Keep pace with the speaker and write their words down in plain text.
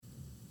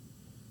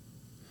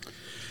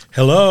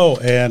Hello,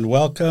 and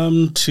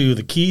welcome to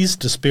the Keys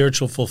to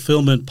Spiritual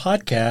Fulfillment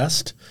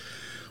podcast,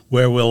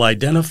 where we'll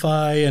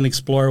identify and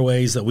explore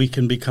ways that we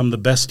can become the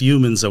best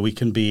humans that we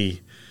can be: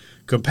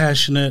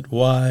 compassionate,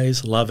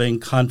 wise, loving,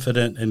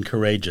 confident, and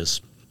courageous.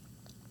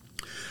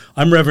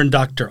 I'm Reverend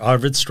Dr.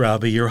 Arvid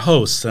Straube, your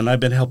host, and I've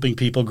been helping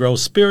people grow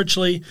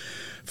spiritually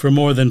for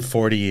more than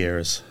 40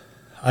 years.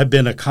 I've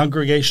been a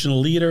congregational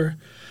leader,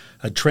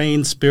 a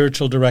trained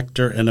spiritual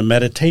director, and a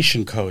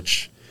meditation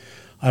coach.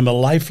 I'm a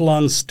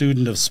lifelong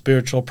student of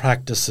spiritual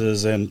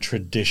practices and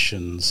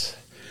traditions.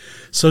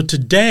 So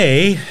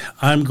today,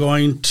 I'm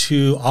going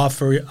to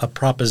offer a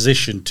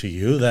proposition to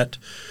you that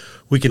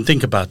we can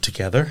think about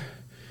together.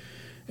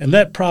 And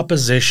that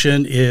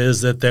proposition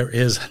is that there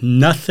is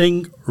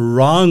nothing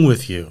wrong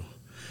with you.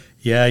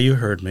 Yeah, you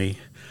heard me.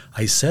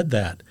 I said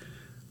that.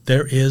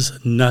 There is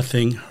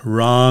nothing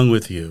wrong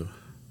with you.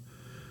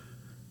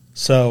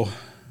 So,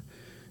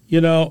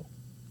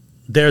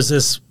 there's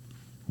this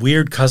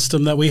weird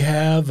custom that we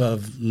have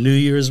of New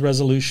Year's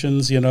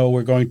resolutions.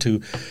 We're going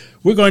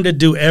to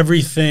do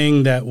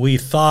everything that we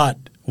thought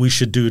we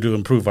should do to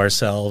improve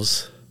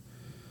ourselves.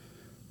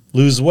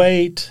 Lose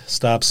weight,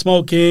 stop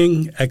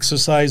smoking,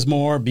 exercise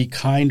more, be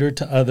kinder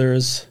to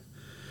others.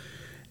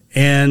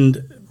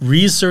 And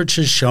research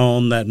has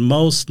shown that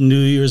most New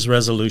Year's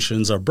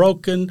resolutions are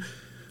broken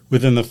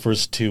within the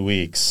first 2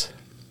 weeks.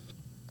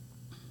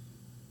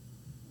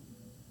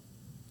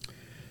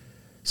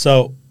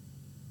 So,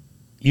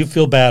 you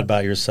feel bad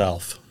about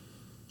yourself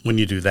when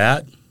you do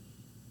that.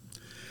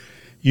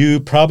 You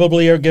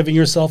probably are giving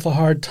yourself a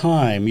hard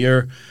time.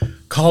 You're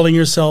calling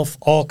yourself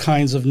all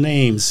kinds of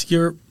names.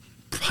 You're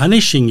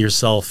punishing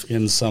yourself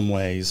in some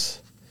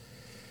ways.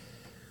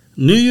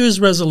 New Year's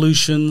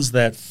resolutions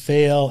that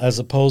fail as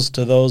opposed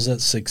to those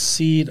that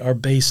succeed are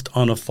based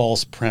on a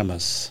false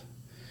premise.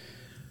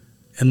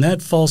 And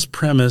that false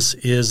premise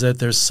is that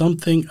there's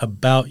something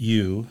about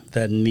you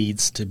that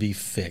needs to be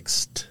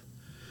fixed.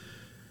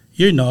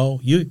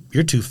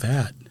 You're too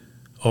fat,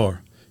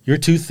 or you're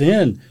too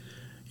thin,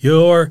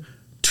 you're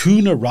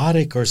too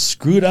neurotic or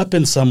screwed up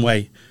in some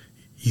way.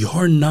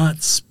 You're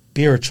not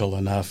spiritual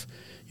enough.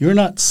 You're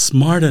not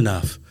smart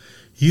enough.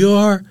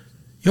 You're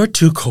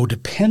too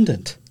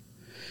codependent.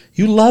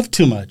 You love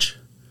too much,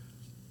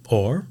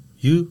 or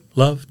you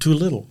love too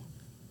little.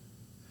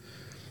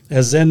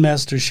 As Zen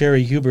Master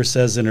Sherry Huber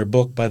says in her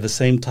book by the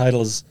same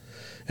title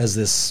as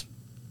this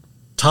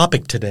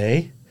topic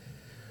today,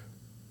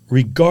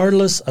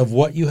 regardless of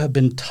what you have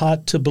been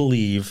taught to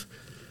believe,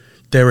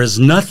 there is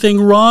nothing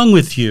wrong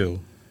with you.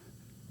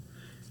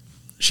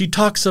 She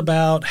talks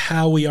about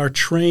how we are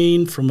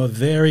trained from a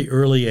very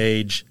early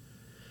age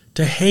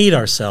to hate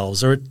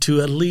ourselves, or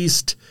to at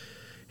least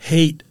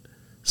hate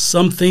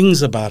some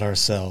things about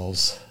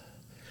ourselves.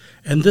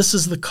 And this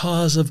is the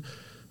cause of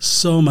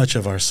so much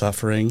of our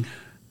suffering.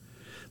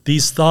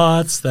 These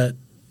thoughts, that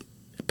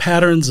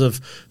patterns of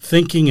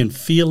thinking and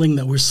feeling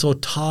that we're so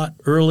taught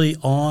early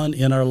on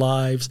in our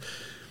lives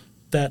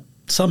that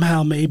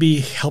somehow maybe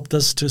helped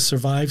us to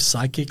survive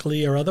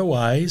psychically or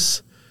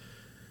otherwise,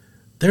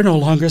 they're no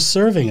longer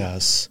serving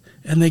us,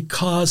 and they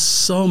cause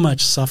so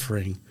much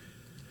suffering.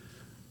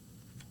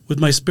 With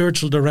my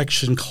spiritual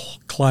direction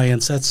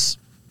clients, that's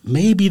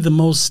maybe the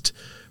most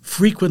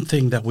frequent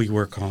thing that we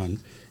work on,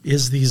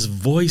 is these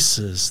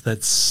voices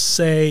that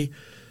say,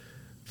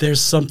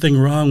 there's something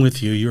wrong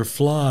with you, you're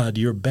flawed,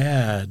 you're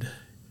bad,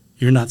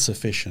 you're not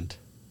sufficient.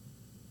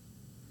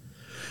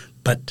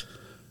 But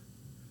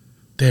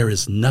there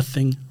is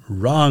nothing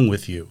wrong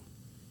with you.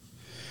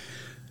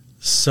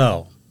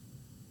 So,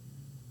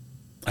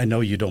 I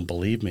know you don't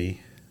believe me,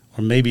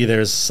 or maybe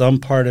there's some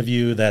part of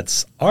you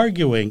that's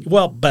arguing,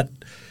 well, but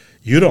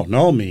you don't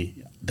know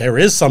me. There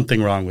is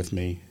something wrong with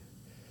me.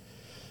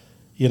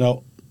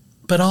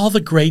 But all the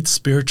great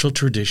spiritual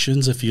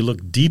traditions, if you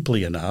look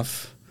deeply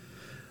enough,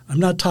 I'm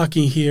not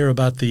talking here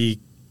about the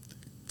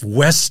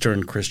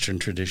Western Christian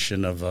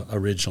tradition of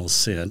original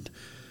sin,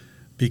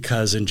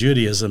 because in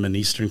Judaism and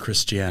Eastern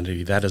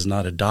Christianity, that is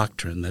not a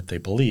doctrine that they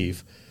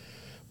believe.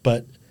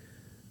 But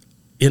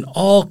in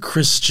all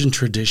Christian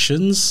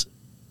traditions,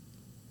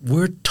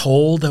 we're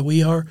told that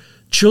we are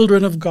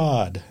children of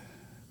God.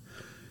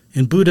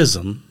 In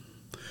Buddhism,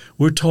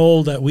 we're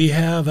told that we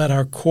have at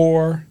our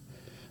core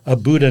a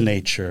Buddha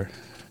nature.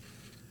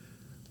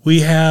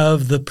 We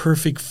have the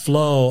perfect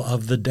flow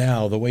of the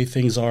Tao, the way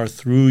things are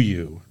through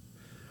you.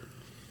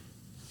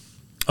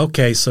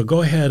 Okay, so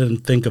go ahead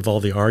and think of all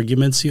the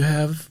arguments you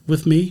have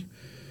with me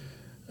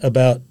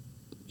about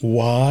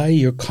why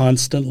you're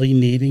constantly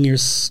needing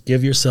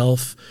give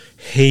yourself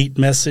hate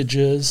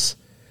messages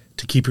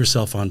to keep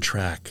yourself on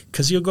track.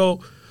 Because you'll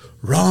go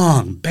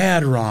wrong,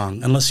 bad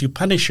wrong, unless you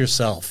punish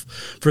yourself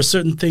for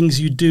certain things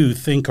you do,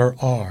 think, or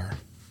are.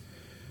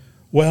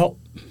 Well,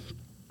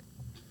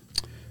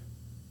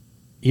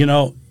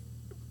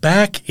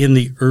 back in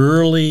the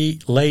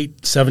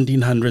late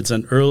 1700s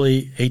and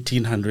early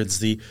 1800s,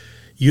 the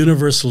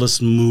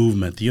Universalist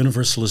movement, the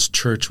Universalist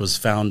Church was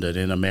founded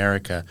in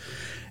America.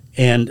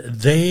 And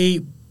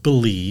we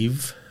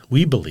believe,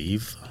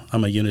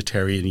 I'm a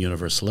Unitarian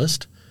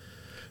Universalist,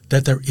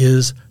 that there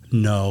is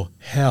no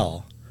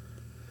hell,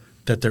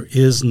 that there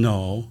is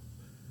no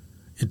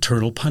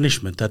eternal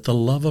punishment, that the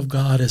love of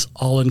God is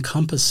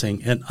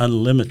all-encompassing and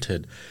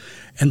unlimited.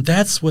 And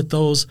that's what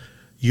those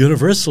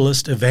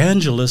universalist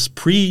evangelists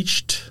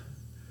preached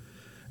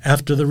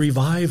after the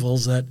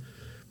revivals that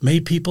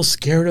made people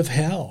scared of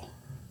hell.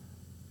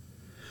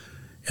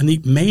 And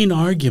the main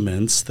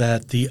arguments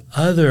that the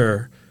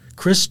other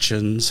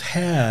Christians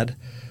had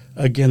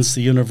against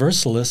the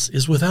universalists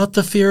is without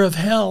the fear of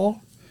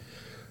hell,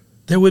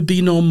 there would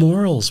be no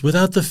morals.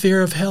 Without the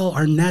fear of hell,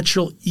 our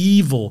natural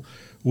evil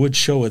would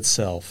show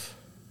itself.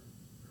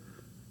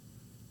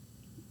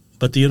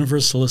 But the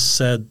universalists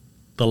said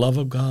the love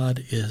of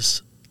God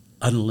is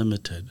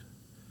unlimited.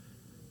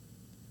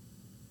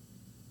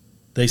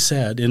 They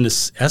said, in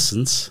its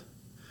essence,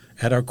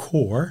 at our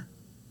core,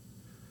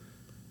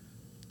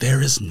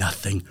 there is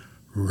nothing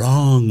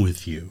wrong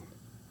with you.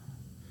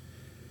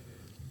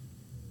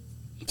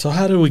 So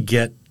how do we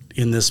get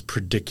in this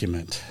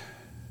predicament?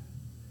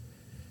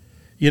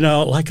 You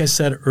know, like I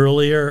said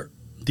earlier,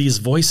 these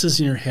voices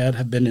in your head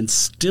have been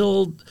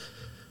instilled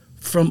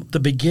from the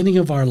beginning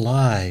of our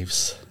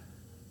lives.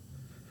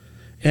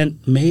 And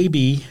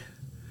maybe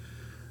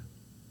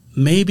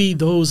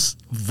those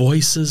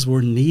voices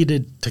were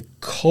needed to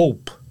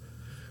cope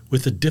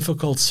with the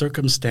difficult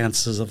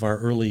circumstances of our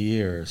early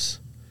years.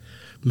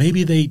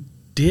 Maybe they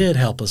did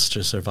help us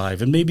to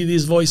survive, and maybe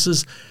these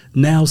voices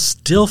now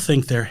still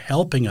think they're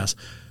helping us,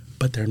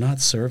 but they're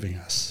not serving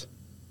us.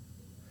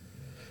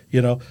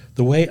 You know,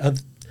 the way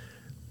of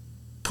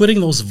putting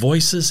those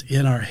voices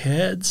in our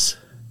heads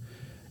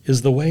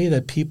is the way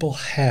that people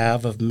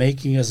have of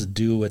making us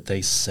do what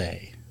they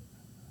say.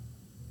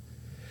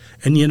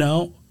 And you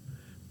know,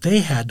 they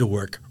had to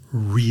work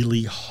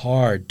really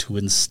hard to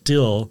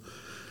instill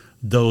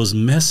those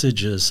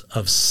messages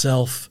of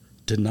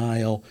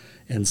self-denial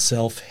and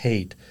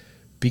self-hate,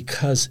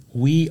 because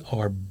we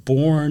are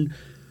born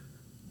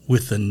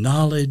with the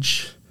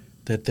knowledge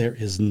that there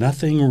is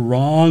nothing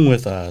wrong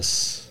with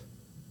us.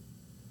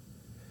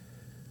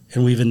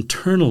 And we've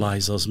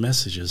internalized those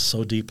messages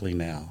so deeply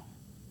now.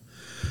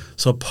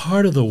 So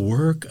part of the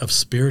work of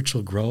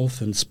spiritual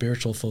growth and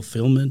spiritual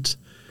fulfillment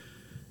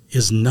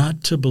is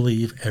not to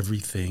believe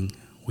everything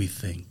we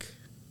think.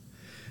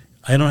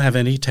 I don't have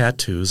any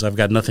tattoos. I've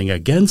got nothing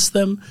against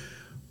them.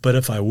 But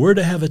if I were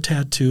to have a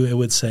tattoo, it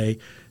would say,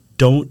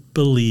 don't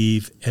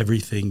believe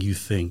everything you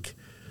think.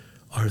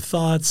 Our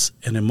thoughts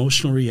and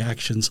emotional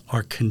reactions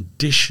are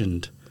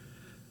conditioned.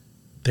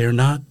 They're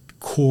not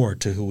core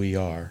to who we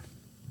are.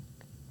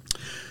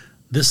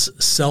 This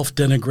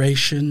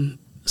self-denigration,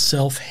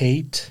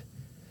 self-hate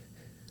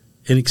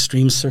in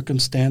extreme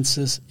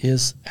circumstances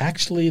is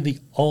actually the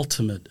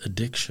ultimate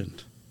addiction.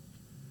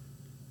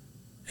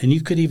 And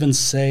you could even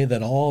say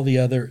that all the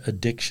other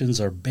addictions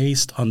are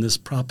based on this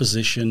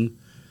proposition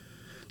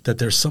that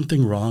there's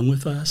something wrong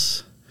with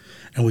us,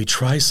 and we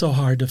try so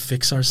hard to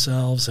fix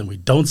ourselves, and we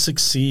don't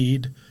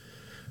succeed.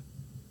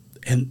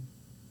 And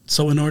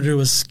so in order to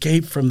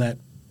escape from that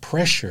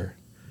pressure,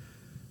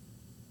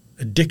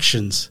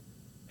 addictions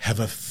have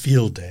a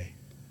field day.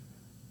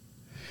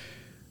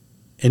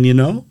 And you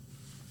know,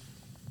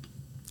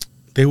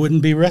 they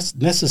wouldn't be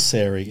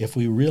necessary if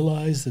we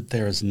realized that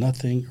there is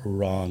nothing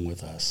wrong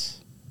with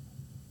us.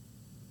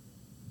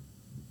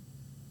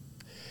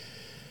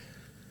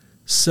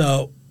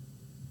 So,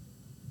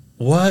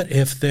 what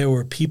if there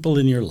were people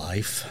in your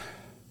life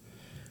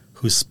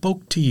who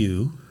spoke to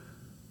you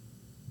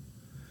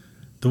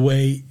the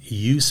way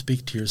you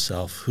speak to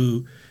yourself,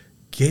 who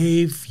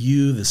gave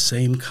you the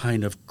same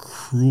kind of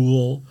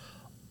cruel,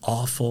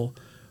 awful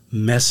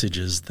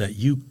messages that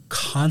you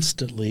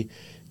constantly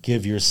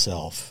give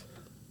yourself?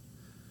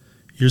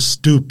 You're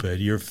stupid,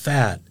 you're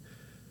fat,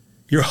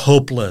 you're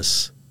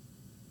hopeless.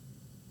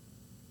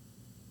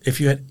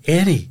 If you had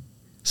any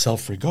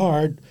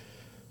self-regard,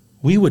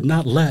 we would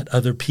not let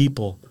other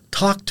people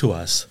talk to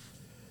us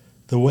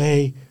the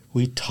way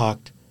we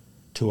talked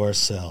to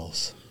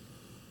ourselves.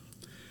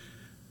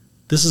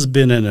 This has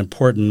been an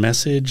important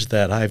message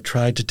that I've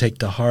tried to take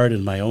to heart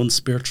in my own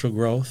spiritual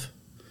growth.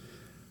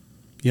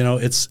 You know,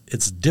 it's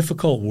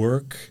difficult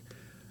work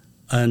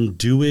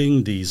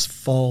undoing these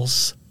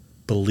false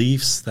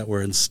beliefs that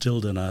were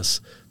instilled in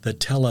us that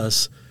tell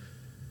us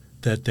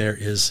that there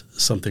is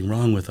something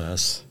wrong with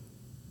us.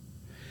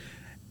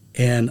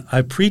 And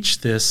I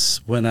preached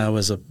this when I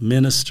was a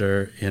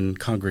minister in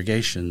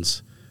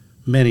congregations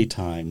many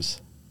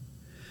times.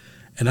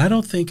 And I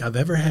don't think I've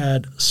ever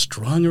had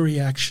strong a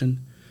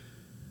reaction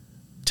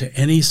to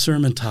any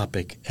sermon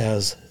topic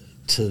as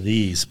to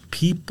these.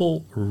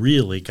 People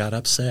really got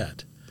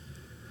upset.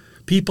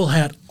 People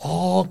had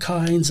all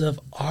kinds of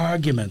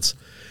arguments.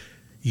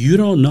 You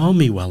don't know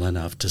me well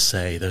enough to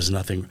say there's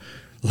nothing.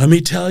 Let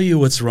me tell you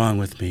what's wrong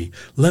with me.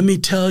 Let me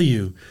tell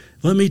you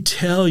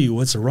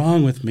what's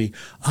wrong with me.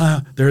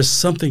 There's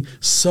something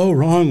so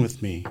wrong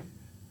with me.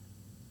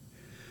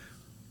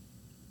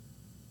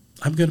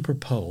 I'm going to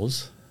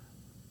propose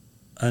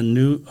a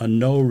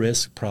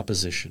no-risk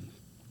proposition.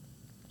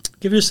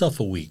 Give yourself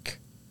a week.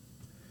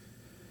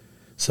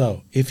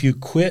 So if you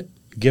quit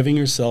giving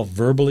yourself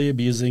verbally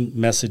abusing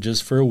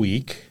messages for a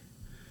week,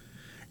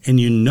 and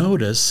you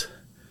notice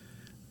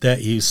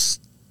that you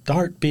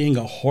start being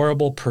a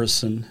horrible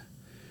person,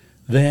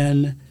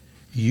 then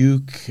you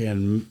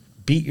can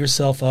beat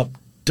yourself up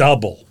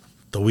double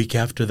the week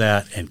after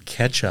that and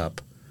catch up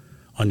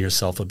on your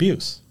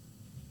self-abuse.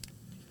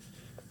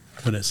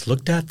 When it's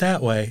looked at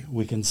that way,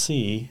 we can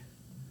see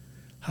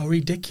how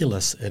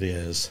ridiculous it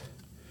is.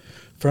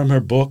 From her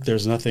book,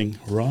 There's Nothing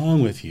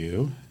Wrong with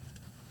You,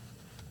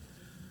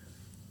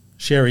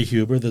 Sherry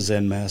Huber, the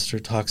Zen master,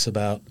 talks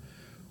about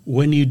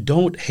when you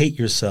don't hate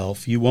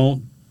yourself, you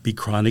won't be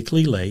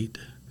chronically late.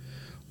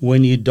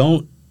 When you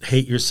don't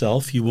hate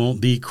yourself, you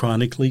won't be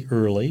chronically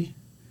early.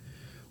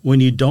 When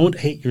you don't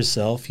hate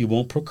yourself, you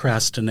won't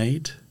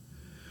procrastinate.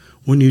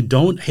 When you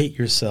don't hate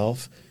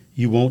yourself,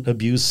 you won't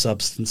abuse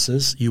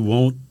substances. You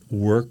won't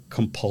work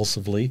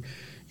compulsively.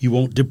 You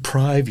won't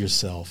deprive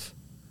yourself.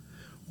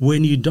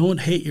 When you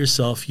don't hate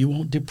yourself, you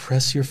won't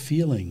depress your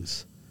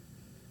feelings.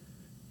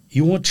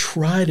 You won't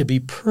try to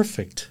be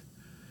perfect.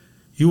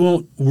 You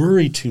won't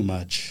worry too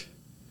much.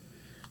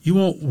 You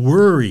won't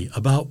worry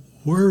about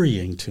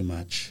worrying too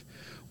much.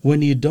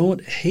 When you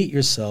don't hate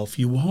yourself,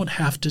 you won't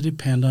have to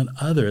depend on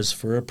others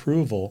for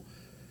approval.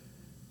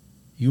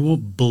 You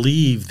won't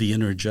believe the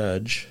inner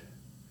judge.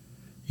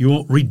 You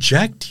won't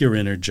reject your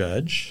inner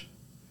judge.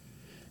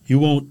 You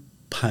won't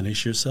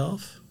punish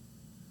yourself.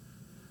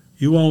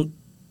 You won't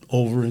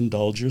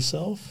overindulge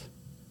yourself.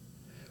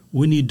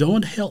 When you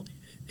don't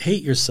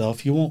hate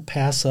yourself, you won't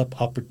pass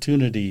up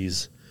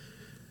opportunities.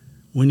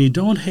 When you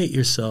don't hate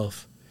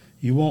yourself,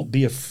 you won't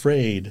be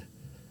afraid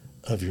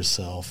of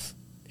yourself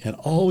and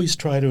always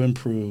try to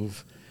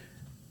improve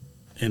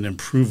and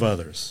improve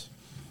others.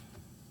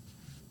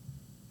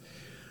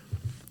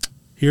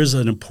 Here's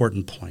an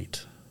important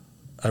point.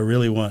 I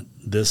really want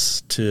this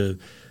to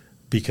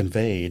be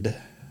conveyed.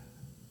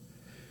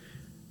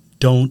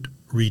 Don't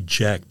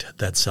reject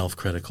that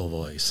self-critical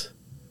voice.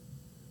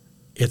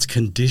 It's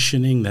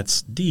conditioning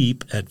that's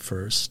deep at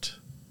first,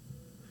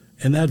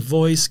 and that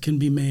voice can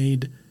be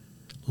made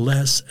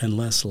less and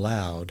less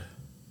loud.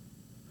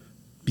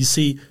 You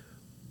see,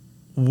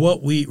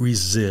 what we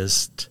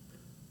resist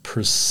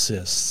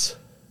persists.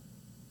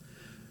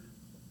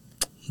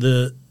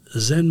 The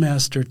Zen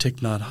master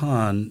Thich Nhat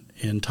Hanh,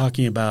 in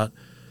talking about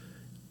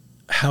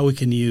how we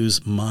can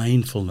use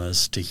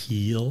mindfulness to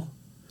heal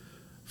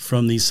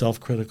from these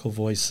self-critical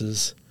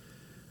voices,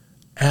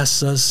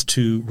 asks us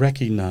to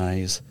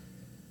recognize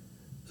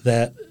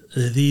that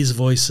these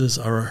voices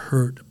are a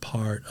hurt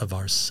part of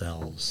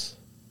ourselves.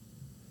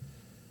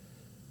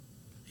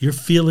 Your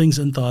feelings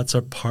and thoughts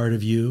are part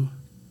of you,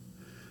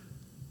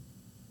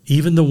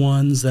 even the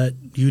ones that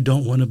you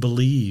don't want to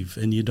believe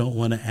and you don't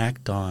want to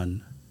act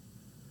on,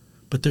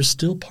 but they're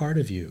still part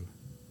of you.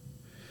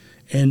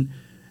 And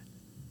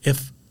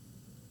if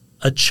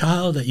a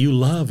child that you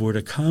love were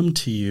to come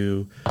to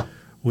you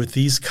with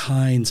these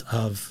kinds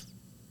of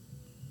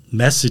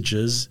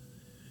messages,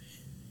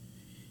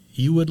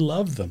 you would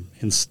love them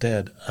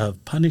instead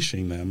of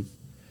punishing them.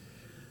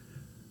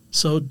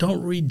 So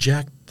don't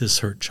reject this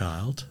hurt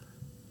child.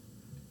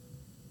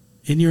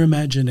 In your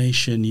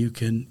imagination, you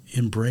can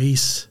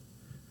embrace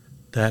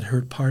that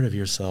hurt part of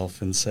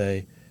yourself and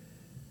say,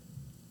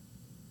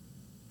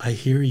 I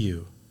hear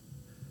you.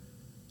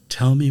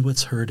 Tell me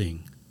what's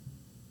hurting.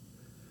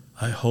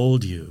 I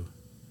hold you.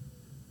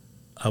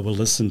 I will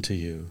listen to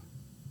you.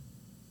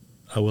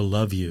 I will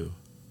love you.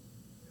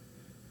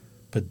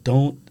 But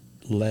don't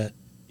let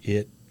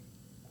it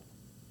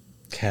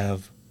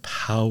have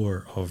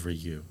power over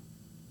you.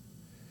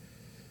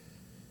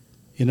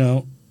 You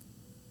know,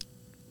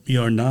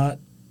 you're not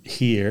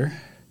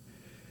here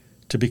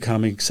to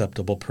become an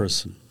acceptable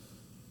person.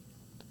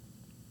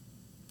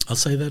 I'll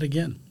say that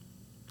again.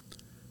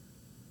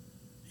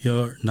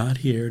 You're not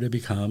here to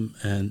become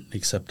an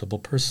acceptable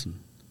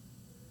person.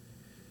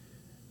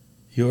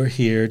 You're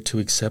here to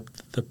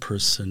accept the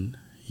person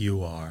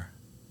you are.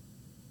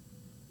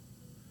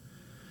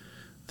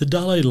 The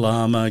Dalai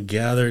Lama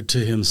gathered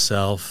to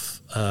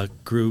himself a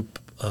group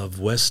of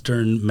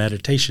Western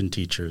meditation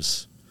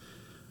teachers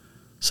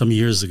some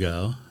years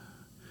ago,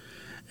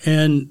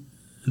 and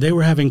they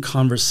were having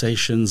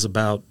conversations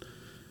about,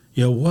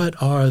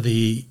 what are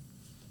the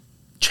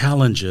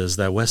challenges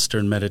that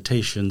Western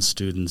meditation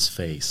students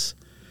face.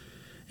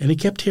 And he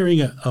kept hearing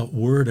a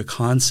word, a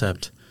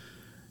concept,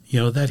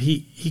 that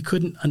he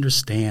couldn't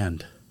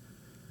understand.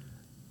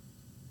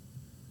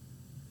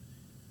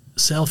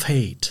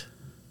 Self-hate.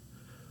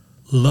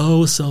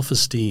 Low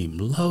self-esteem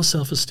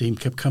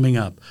kept coming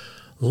up.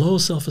 Low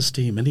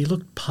self-esteem. And he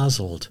looked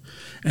puzzled.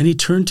 And he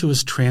turned to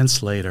his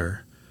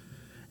translator.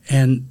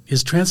 And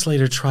his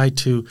translator tried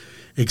to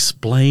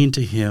explain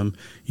to him,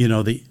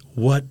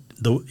 what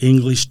the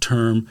English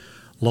term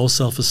low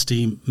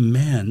self-esteem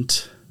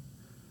meant.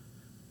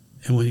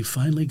 And when he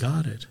finally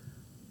got it,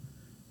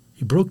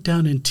 he broke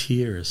down in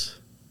tears.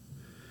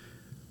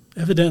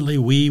 Evidently,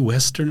 we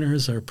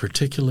Westerners are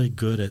particularly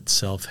good at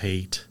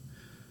self-hate.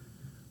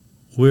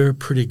 We're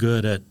pretty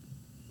good at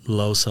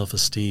low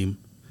self-esteem.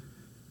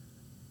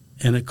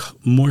 And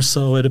more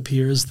so it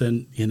appears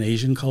than in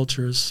Asian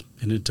cultures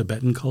and in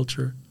Tibetan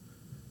culture.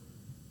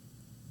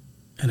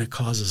 And it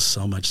causes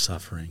so much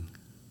suffering.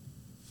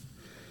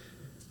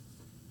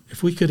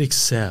 If we could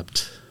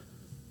accept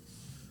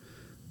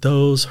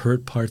those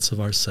hurt parts of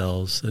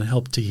ourselves and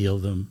help to heal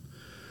them,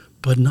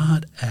 but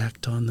not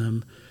act on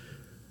them,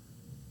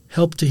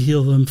 help to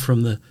heal them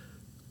from the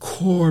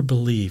core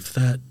belief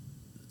that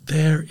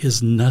there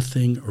is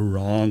nothing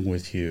wrong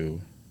with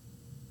you,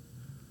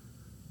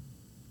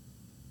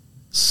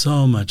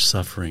 so much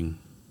suffering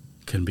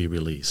can be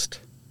released.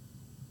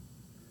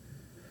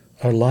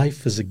 Our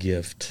life is a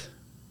gift,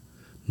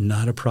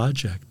 not a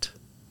project.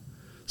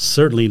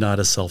 Certainly not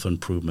a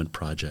self-improvement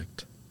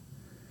project.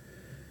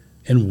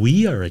 And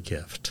we are a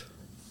gift.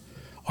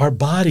 Our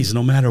bodies,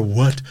 no matter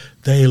what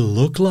they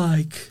look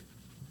like,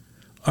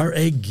 are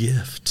a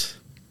gift.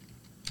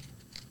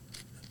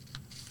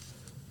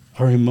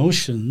 Our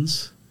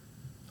emotions,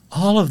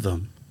 all of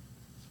them,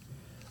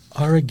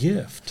 are a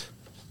gift.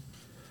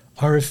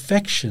 Our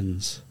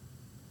affections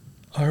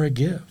are a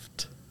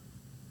gift.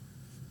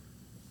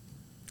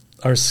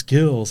 Our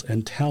skills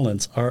and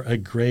talents are a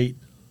great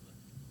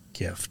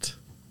gift.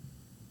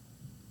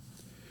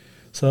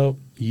 So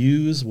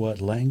use what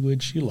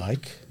language you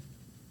like.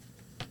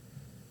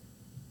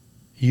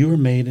 You are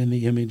made in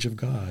the image of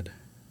God.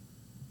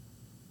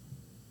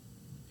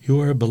 You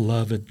are a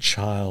beloved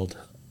child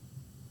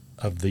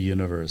of the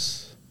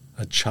universe,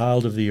 a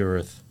child of the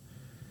earth.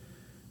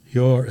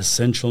 Your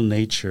essential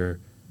nature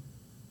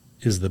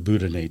is the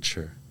Buddha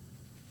nature.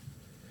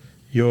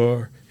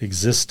 Your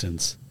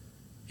existence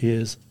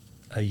is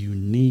a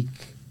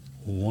unique,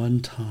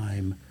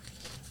 one-time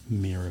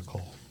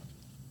miracle.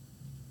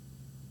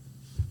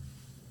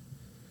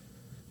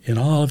 In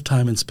all of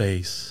time and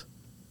space,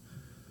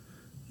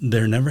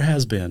 there never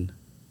has been,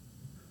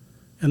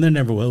 and there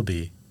never will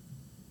be,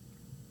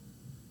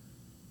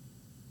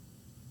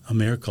 a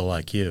miracle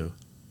like you.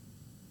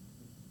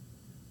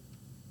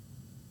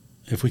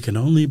 If we can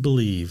only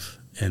believe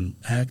and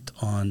act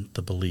on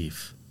the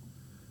belief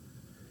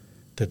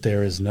that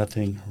there is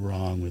nothing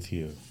wrong with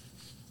you.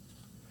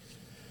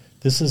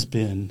 This has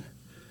been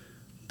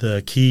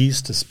the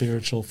Keys to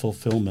Spiritual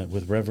Fulfillment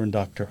with Reverend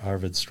Dr.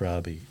 Arvid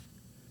Straube.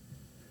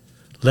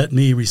 Let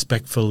me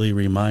respectfully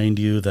remind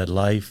you that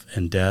life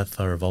and death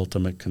are of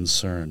ultimate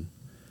concern.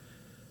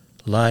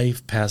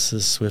 Life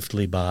passes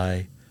swiftly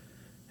by,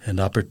 and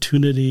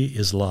opportunity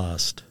is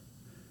lost.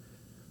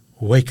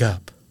 Wake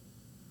up.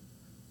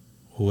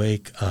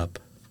 Wake up.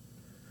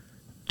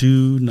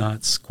 Do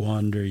not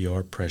squander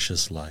your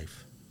precious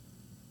life.